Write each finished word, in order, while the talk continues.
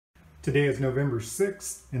Today is November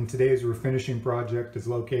 6th, and today's refinishing project is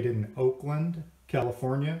located in Oakland,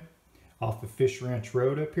 California, off the Fish Ranch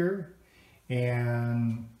Road up here.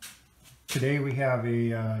 And today we have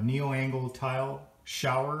a neo-angle tile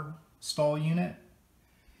shower stall unit.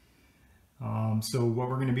 So what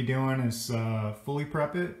we're going to be doing is fully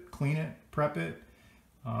prep it, clean it, prep it,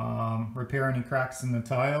 repair any cracks in the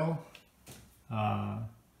tile,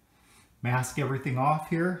 mask everything off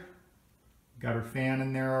here. Got our fan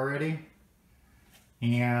in there already,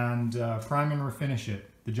 and prime and refinish it.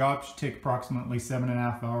 The job should take approximately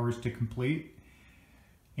 7.5 hours to complete,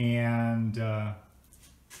 and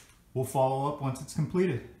we'll follow up once it's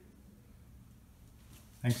completed.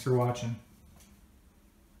 Thanks for watching.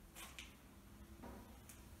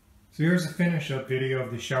 So here's a finish up video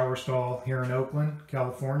of the shower stall here in Oakland,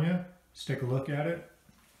 California. Let's take a look at it.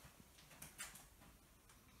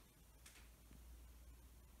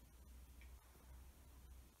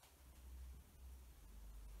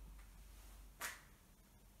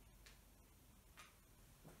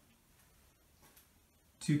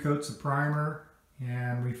 Two coats of primer,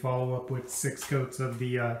 and we follow up with 6 coats of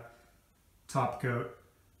the top coat.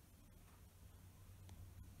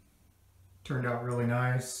 Turned out really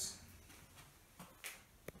nice.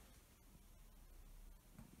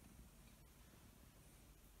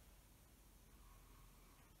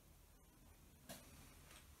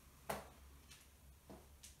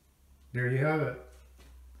 There you have it.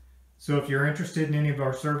 So if you're interested in any of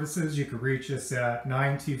our services, you can reach us at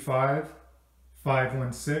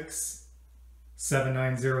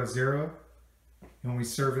 925-516-7900, and we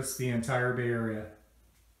service the entire Bay Area.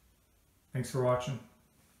 Thanks for watching.